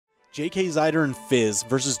JK Zyder and Fizz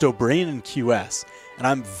versus Dobrain and QS. And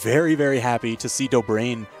I'm very, very happy to see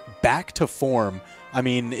Dobrain back to form. I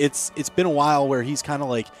mean, it's been a while where he's kind of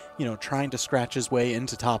like, trying to scratch his way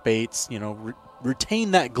into top 8s,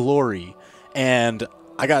 retain that glory. And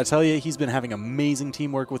I got to tell you, he's been having amazing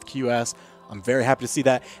teamwork with QS. I'm very happy to see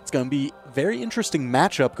that. It's going to be a very interesting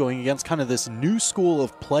matchup going against kind of this new school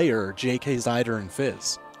of player, JK Zyder and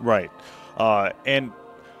Fizz. Right. And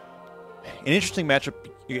an interesting matchup,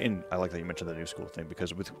 and I like that you mentioned the new school thing,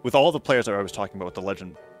 because with all the players that I was talking about with the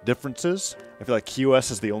Legend differences, I feel like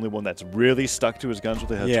QS is the only one that's really stuck to his guns with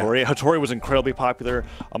the Hattori. Yeah. Hattori was incredibly popular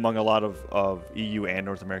among a lot of EU and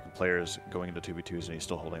North American players going into 2v2s, and he's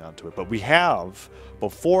still holding on to it. But we have,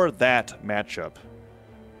 before that matchup,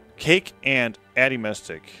 Cake and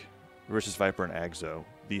Addymestic versus VipR and Aggz0.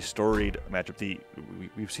 The storied matchup.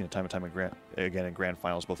 We've seen it time and time again in grand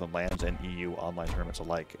finals, both in LANs and EU online tournaments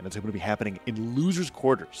alike. And it's going to be happening in losers'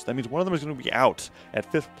 quarters. That means one of them is going to be out at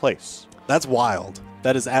 5th place. That's wild.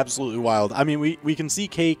 That is absolutely wild. I mean, we can see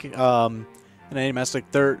Cake and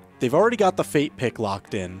Addymestic. They've already got the Fate pick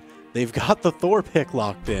locked in. They've got the Thor pick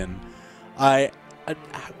locked in.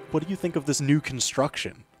 What do you think of this new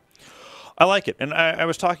construction? I like it. And I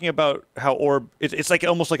was talking about how Orb, it's like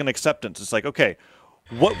almost like an acceptance. It's like, okay,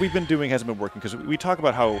 what we've been doing hasn't been working, because we talk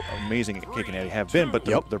about how amazing Cake and Addy have been, but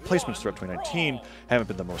their placements throughout 2019 haven't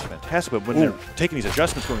been the most fantastic. But when they're taking these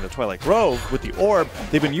adjustments going to Twilight Grove with the Orb,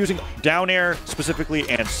 they've been using down air specifically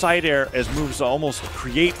and side air as moves to almost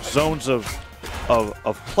create zones of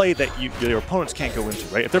play that your opponents can't go into,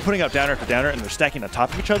 right? If they're putting out downer after downer and they're stacking on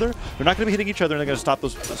top of each other, they're not going to be hitting each other, and they're going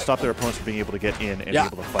to stop their opponents from being able to get in and be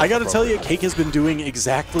able to fight. I got to tell you, Cake has been doing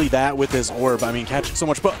exactly that with his Orb. I mean, catching so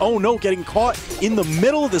much, but oh no, getting caught in the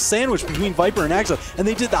middle of the sandwich between VipR and Aggz0, and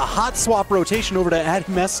they did the hot swap rotation over to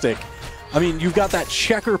Addymestic. I mean, you've got that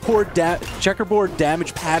checkerboard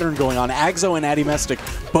damage pattern going on. Aggz0 and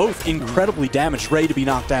Addymestic, both incredibly damaged, ready to be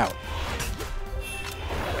knocked out.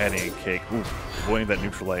 Addy and Cake, avoiding that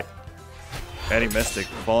neutral light. Addymestic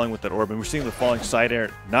falling with that Orb, and we're seeing the falling side air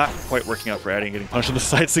not quite working out for Addy and getting punched on the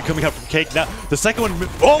side stick coming out from Cake. Now, the second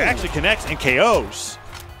one actually connects and KOs.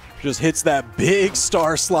 Just hits that big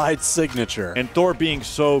star slide signature. And Thor being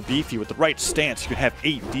so beefy with the right stance, you can have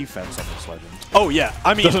 8 defense on this Legend. Oh yeah,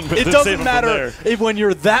 I mean, it doesn't matter when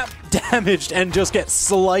you're that damaged and just get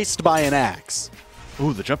sliced by an axe.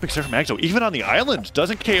 Ooh, the jumping stare from Aggz0, even on the island,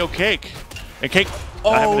 doesn't KO Cake. And Cake,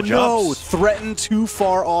 oh no, threatened too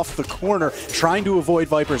far off the corner, trying to avoid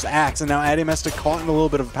VipR's axe, and now Addymestic caught in a little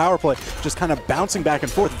bit of a power play, just kind of bouncing back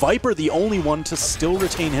and forth. VipR the only one to still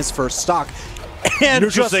retain his first stock. And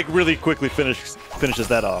Neutral Stick really quickly finishes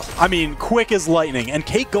that off. I mean, quick as lightning. And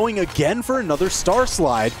Cake going again for another star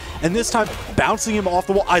slide, and this time bouncing him off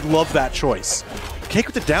the wall. I love that choice. Cake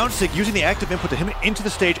with the down stick, using the active input to him into the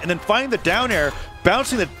stage, and then finding the down air,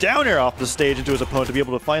 bouncing the down air off the stage into his opponent to be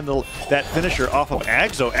able to find that finisher off of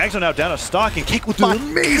Aggz0. Aggz0 now down a stock, and Cake with an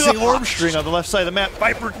amazing orb string on the left side of the map.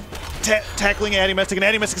 VipR tackling Addymestic, and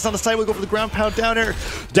Addymestic is on the side. We'll go for the ground pound down air.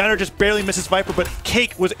 Down air just barely misses VipR, but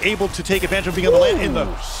Cake was able to take advantage of being on the land in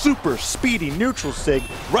the super speedy neutral sig,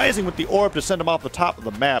 rising with the orb to send him off the top of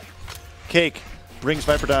the map. Cake brings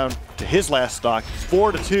VipR down to his last stock,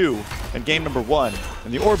 4-2 in game number 1.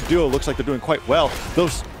 And the Orb duo looks like they're doing quite well.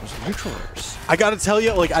 Those neutral airs. I gotta tell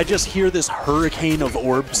you, like, I just hear this hurricane of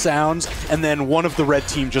Orb sounds, and then one of the red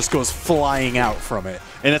team just goes flying out from it.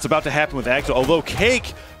 And it's about to happen with Aggz0, although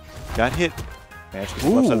Cake got hit. Managed to get to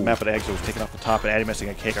the left side of the map, but Aggz0 was taken off the top, and Addymestic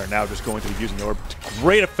and Cake are now just going to be using the Orb to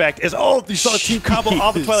great effect. As you saw the team combo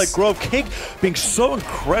off the Twilight Grove. Cake being so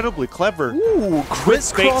incredibly clever. Ooh,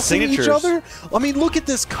 crisscrossing each other. I mean, look at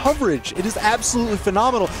this coverage. It is absolutely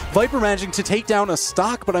phenomenal. VipR managing to take down a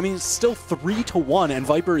stock, but I mean, it's still 3-1, and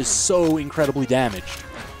VipR is so incredibly damaged.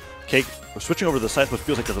 Cake switching over to the side, but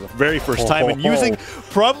feels like for the very first time, and using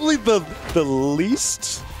probably the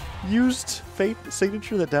least used Fate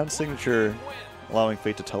signature, that down signature, allowing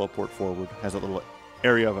Fate to teleport forward, has a little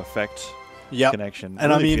area of effect connection. And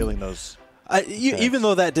really I mean, feeling those. Even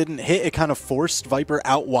though that didn't hit, it kind of forced VipR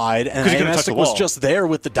out wide, and Addymestic was just there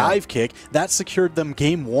with the dive kick. That secured them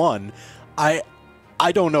game 1. I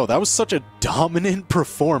don't know. That was such a dominant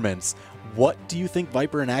performance. What do you think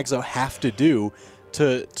VipR and Aggz0 have to do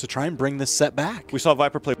to try and bring this set back? We saw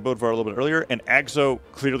VipR play Bodvar a little bit earlier, and Aggz0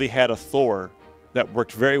 clearly had a Thor that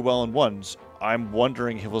worked very well in ones. I'm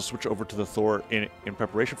wondering if he'll switch over to the Thor in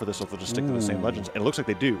preparation for this, or if they'll just stick to the same legends. And it looks like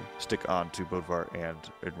they do stick on to Bodvar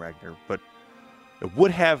and Ragnar, but it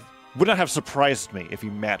would not have surprised me if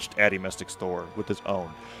he matched Addymestic's Thor with his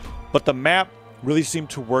own. But the map really seemed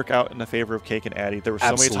to work out in the favor of Cake and Addy. There were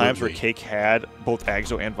so many times where Cake had both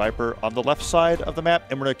Aggz0 and VipR on the left side of the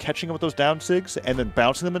map, and we're catching them with those down sigs and then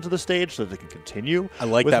bouncing them into the stage so that they can continue. I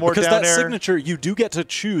like with that more because down that air. signature, you do get to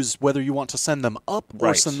choose whether you want to send them up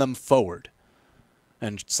or send them forward.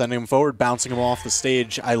 And sending them forward, bouncing them off the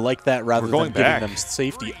stage, I like that rather than giving them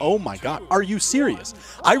safety. Oh my god, are you serious?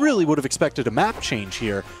 I really would have expected a map change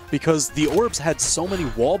here because the orbs had so many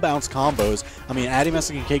wall bounce combos. I mean,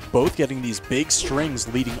 Addymestic and Cake both getting these big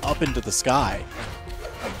strings leading up into the sky.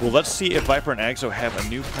 Well, let's see if VipR and Aggz0 have a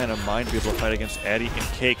new plan of mind to be able to fight against Addy and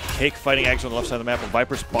Cake. Cake fighting Aggz0 on the left side of the map, and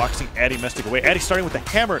VipR's boxing Addymestic away. Addy starting with the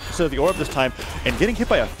hammer instead of the orb this time, and getting hit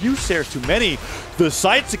by a few stairs too many. The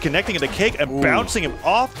sides connecting into Cake and bouncing him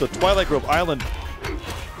off the Twilight Grove Island.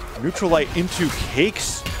 Neutral light into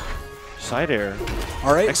Cake's side air.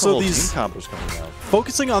 All right, so these combos coming out.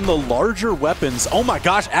 Focusing on the larger weapons. Oh my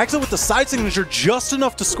gosh, Aggz0 with the side signature just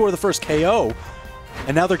enough to score the first KO.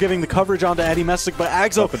 And now they're giving the coverage onto Addymestic, but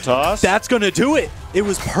Aggz0, that's going to do it. It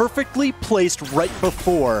was perfectly placed right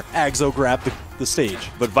before Aggz0 grabbed the stage.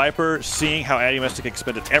 But VipR, seeing how Addymestic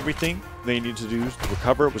expended everything they needed to do to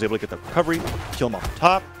recover, was able to get the recovery, kill him off the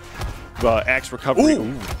top. Axe recovery.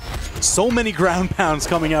 Ooh. So many ground pounds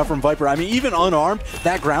coming out from VipR. I mean, even unarmed,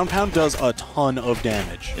 that ground pound does a ton of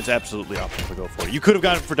damage. It's absolutely optimal to go for it. You could have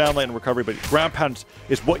gone for downlight and recovery, but ground pound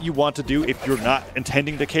is what you want to do if you're not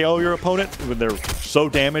intending to KO your opponent when they're so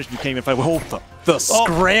damaged you can't even fight. Hold the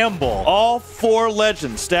scramble. All 4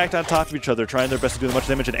 legends stacked on top of each other, trying their best to do as much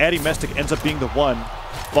damage, and Addymestic ends up being the one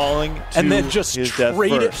falling to and then just his death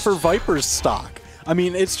trade it first. for VipR's stock. I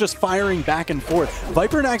mean, it's just firing back and forth.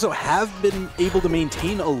 VipR and Aggz0 have been able to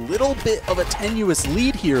maintain a little bit of a tenuous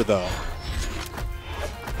lead here, though.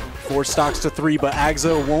 4 stocks to 3, but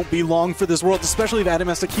Aggz0 won't be long for this world, especially if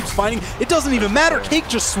Addymestic keeps fighting. It doesn't even matter. Cake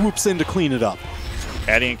just swoops in to clean it up.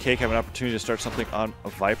 Addy and Cake have an opportunity to start something on a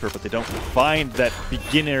VipR, but they don't find that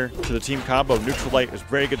beginner to the team combo. Neutral light is a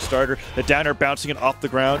very good starter. The down air bouncing it off the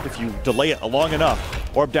ground, if you delay it long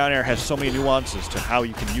enough. Orb down air has so many nuances to how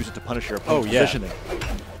you can use it to punish your opponent's positioning.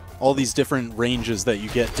 All these different ranges that you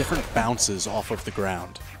get, different bounces off of the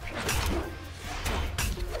ground.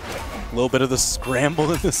 A little bit of the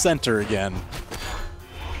scramble in the center again.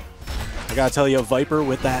 I gotta tell you, VipR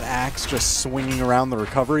with that axe just swinging around the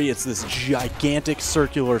recovery, it's this gigantic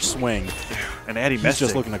circular swing. And Addymestic, he's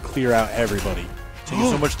just looking to clear out everybody. Taking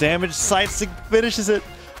so much damage, side sig finishes it.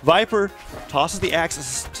 VipR tosses the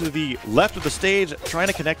axe to the left of the stage, trying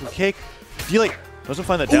to connect with Cake. Delay doesn't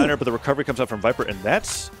find that down air, but the recovery comes out from VipR, and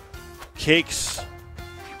that's Cake's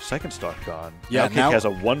second stock gone. Yeah, now Cake has a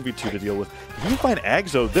 1v2 to deal with. If you can find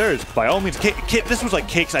Aggz0, there's by all means Cake. This was like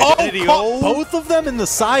Cake's identity. Both of them in the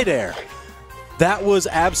side air. That was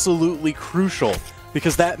absolutely crucial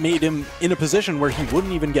because that made him in a position where he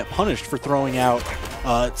wouldn't even get punished for throwing out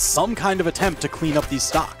some kind of attempt to clean up these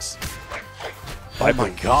stocks. Oh my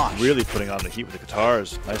gosh. Really putting on the heat with the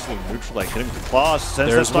guitars. Nice little neutral light, hitting with the claws.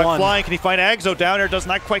 Sends that stock flying. Can he find Aggz0 down there? Does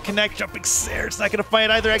not quite connect. Jumping stairs. It's not going to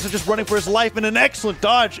find either. Aggz0 just running for his life and an excellent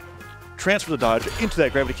dodge. Transfer the dodge into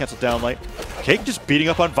that gravity cancel downlight. Cake just beating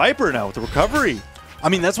up on VipR now with the recovery. I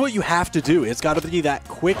mean, that's what you have to do. It's got to be that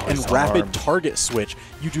quick and rapid target switch.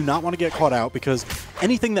 You do not want to get caught out because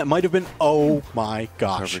anything that might have been, oh my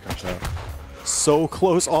gosh. Recovery comes out. So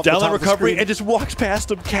close off the top Downlight of the recovery screen. and just walks past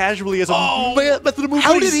him casually as a method of move.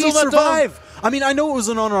 How did he survive? I mean, I know it was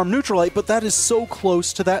an unarmed neutral light, but that is so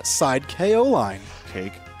close to that side KO line.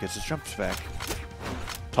 Cake gets his jumps back.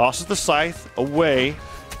 Tosses the scythe away.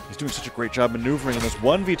 He's doing such a great job maneuvering in this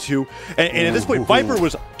 1v2. And at this point, VipR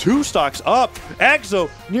was 2 stocks up.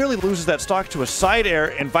 Aggz0 nearly loses that stock to a side air,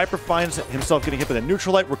 and VipR finds himself getting hit by the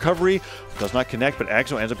neutral light recovery. Does not connect, but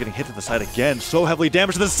Aggz0 ends up getting hit to the side again. So heavily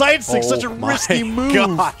damaged. The side stick, such a risky move.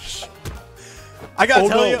 Gosh. I gotta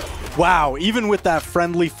tell you, wow, even with that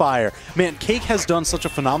friendly fire, man, Cake has done such a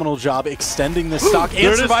phenomenal job extending this stock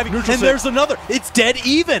and surviving. And there's another. It's dead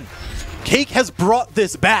even. Cake has brought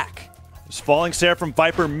this back. This falling stare from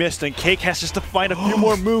VipR missed, and Cake has just to find a few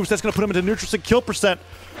more moves. That's going to put him into neutral sig kill percent.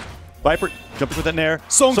 VipR jumping with that nair.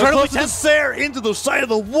 So incredibly close to the stare into the side of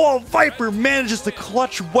the wall. VipR manages to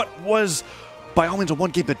clutch what was, by all means, a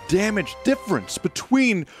 1 game. The damage difference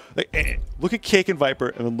between... look at Cake and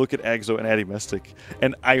VipR, and then look at Aggz0 and Addymestic.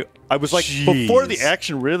 And I was like, before the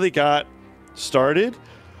action really got started,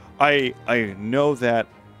 I know that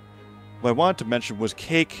what I wanted to mention was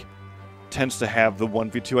Cake tends to have the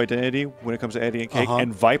 1v2 identity when it comes to Addy and Cake,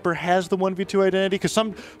 and VipR has the 1v2 identity because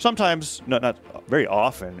sometimes, not very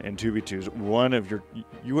often in 2v2s, one of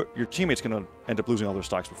your teammate's going to end up losing all their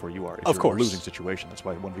stocks before you are. If of course. In a losing situation. That's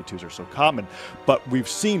why 1v2s are so common. But we've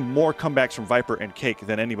seen more comebacks from VipR and Cake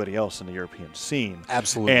than anybody else in the European scene.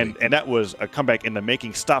 Absolutely. And that was a comeback in the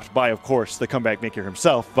making, stopped by, of course, the comeback maker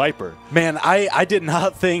himself, VipR. Man, I did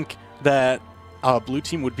not think that Blue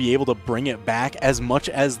Team would be able to bring it back as much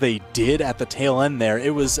as they did at the tail end there.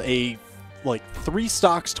 It was a, 3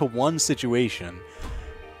 stocks to 1 situation.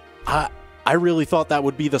 I really thought that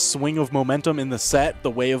would be the swing of momentum in the set, the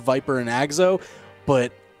way of VipR and Aggz0,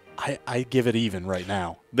 but I give it even right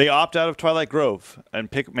now. They opt out of Twilight Grove and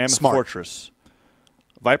pick Mammoth Fortress.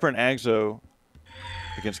 VipR and Aggz0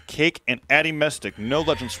 against Cake and Addymestic. No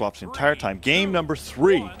legend swaps the entire time. Game number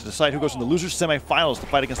 3 to decide who goes in the losers semifinals to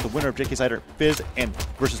fight against the winner of JK Cider Fizz and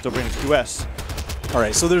versus Dobrain and QS. All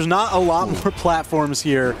right, so there's not a lot more platforms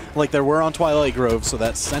here like there were on Twilight Grove, so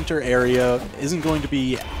that center area isn't going to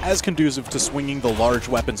be as conducive to swinging the large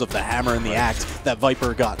weapons of the hammer and the axe that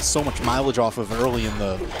VipR got so much mileage off of early in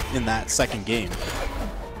that second game.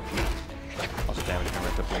 Also damage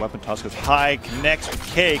right there. The weapon toss goes high, connects with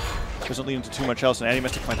Cake. Doesn't lead into too much else, and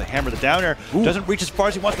Addymestic finds the hammer. The down air doesn't reach as far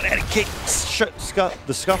as he wants, but Cake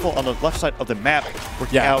the scuffle on the left side of the map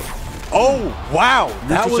working out. Oh, wow.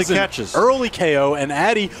 That was an early KO, and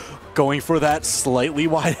Addy going for that slightly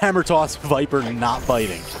wide hammer toss. VipR not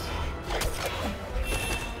biting.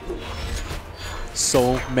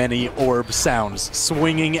 So many orb sounds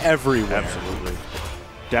swinging everywhere. Absolutely.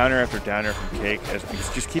 Downer after downer from Cake as he's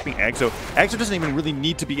just keeping Aggz0. Aggz0 doesn't even really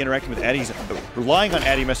need to be interacting with Addy. He's relying on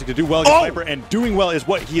Addymestic to do well against VipR, and doing well is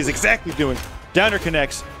what he is exactly doing. Downer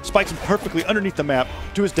connects, spikes him perfectly underneath the map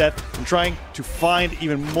to his death, and trying to find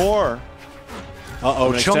even more.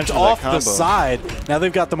 Chunked off the side. Now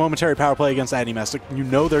they've got the momentary power play against Addymestic. You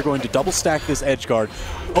know they're going to double stack this edge guard.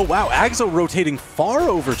 Oh wow, Aggz0 rotating far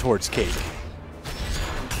over towards Cake.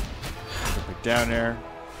 Down there,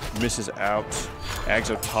 misses out.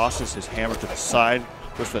 Aggz0 tosses his hammer to the side,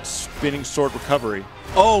 goes for that spinning sword recovery.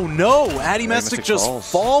 Oh no, Addymestic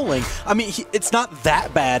just falling. I mean, it's not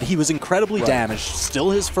that bad. He was incredibly damaged,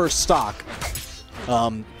 still his first stock.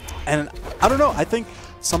 And I don't know, I think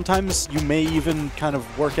sometimes you may even kind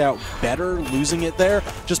of work out better losing it there,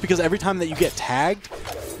 just because every time that you get tagged,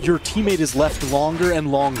 your teammate is left longer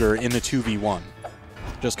and longer in the 2v1,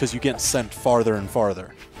 just because you get sent farther and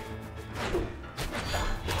farther.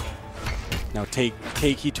 Now Cake,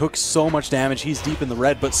 he took so much damage, he's deep in the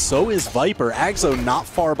red, but so is VipR. Aggz0 not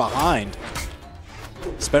far behind,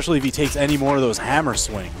 especially if he takes any more of those hammer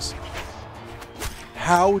swings.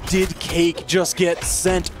 How did Cake just get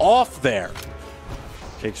sent off there?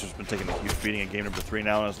 Cake's just been taking a huge beating in game number 3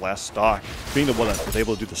 now in his last stock, being the one that was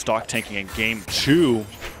able to do the stock tanking in game 2.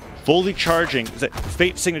 Fully charging.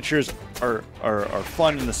 Fate signatures are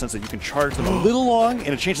fun in the sense that you can charge them a little long and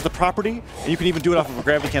it changes the property, and you can even do it off of a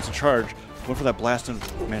gravity cancel charge. Going for that blast and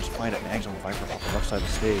managed to find it. Aggz0 and VipR off the left side of the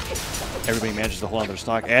stage. Everybody manages to hold on to their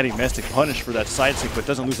stock. Addymestic punished for that side stick, but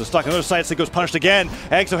doesn't lose the stock. Another side stick goes punished again.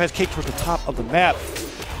 Aggz0 has Cake towards the top of the map.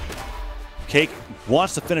 Cake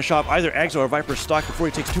wants to finish off either Aggz0 or VipR's stock before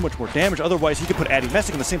he takes too much more damage. Otherwise, he could put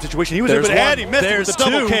Addymestic in the same situation. He was able to put Addymestic with the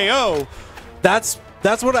double KO.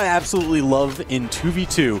 That's what I absolutely love in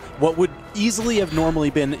 2v2. What would easily have normally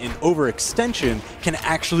been an overextension can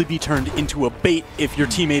actually be turned into a bait if your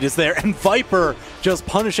teammate is there. And VipR just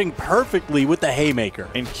punishing perfectly with the haymaker.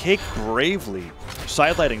 And Cake bravely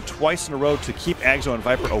sidelighting twice in a row to keep Aggz0 and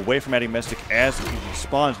VipR away from Addymestic as he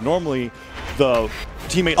respawns. Normally, the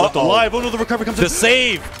teammate left alive. Oh no, the recovery comes in. The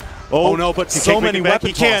save! Oh no, but so many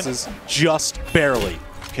weapon tosses, just barely.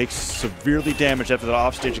 Cake's severely damaged after the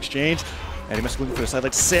offstage exchange. Addymestic looking for the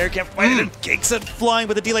sidelight. Sair can't find it. And Cake sent flying,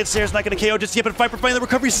 but the delayed Sair's not going to KO just yet. But VipR finding the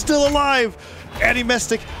recovery, still alive.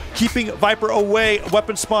 Addymestic keeping VipR away.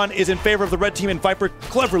 Weapon spawn is in favor of the red team, and VipR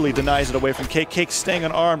cleverly denies it away from Cake. Cake staying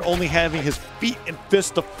unarmed, only having his feet and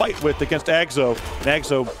fists to fight with against Aggz0. And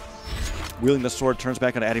Aggz0, wielding the sword, turns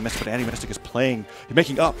back on Addymestic, but Addymestic is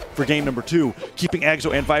making up for game number 2, keeping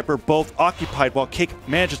Aggz0 and VipR both occupied while Cake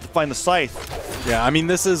manages to find the scythe. Yeah, I mean,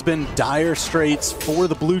 this has been dire straits for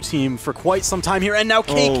the blue team for quite some time here, and now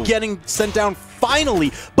Cake getting sent down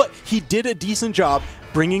finally, but he did a decent job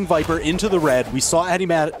bringing VipR into the red. We saw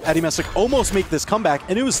Addymestic almost make this comeback,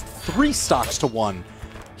 and it was 3 stocks to 1.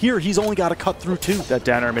 Here, he's only got to cut through 2. That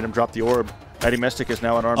down air made him drop the orb. Addymestic is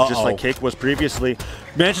now unarmed just like Cake was previously.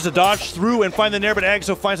 Manages to dodge through and find the nair, but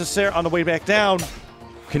Aggz0 finds a Sair on the way back down.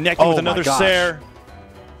 Connecting with another Sair.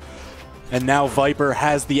 And now VipR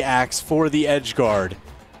has the axe for the edge guard.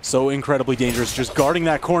 so incredibly dangerous, just guarding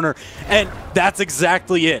that corner, and that's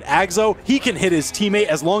exactly it. Aggz0, he can hit his teammate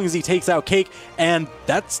as long as he takes out Cake, and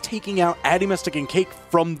that's taking out Addymestic and Cake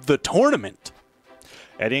from the tournament.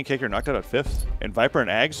 Addy and Cake are knocked out at 5th, and VipR and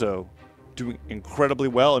Aggz0 doing incredibly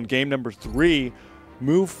well in game number 3,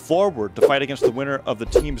 move forward to fight against the winner of the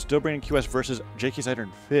teams Dobrain and QS versus JK Cider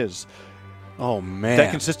and Fizz. Oh, man.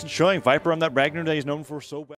 That consistent showing, VipR on that Ragnar that he's known for so well.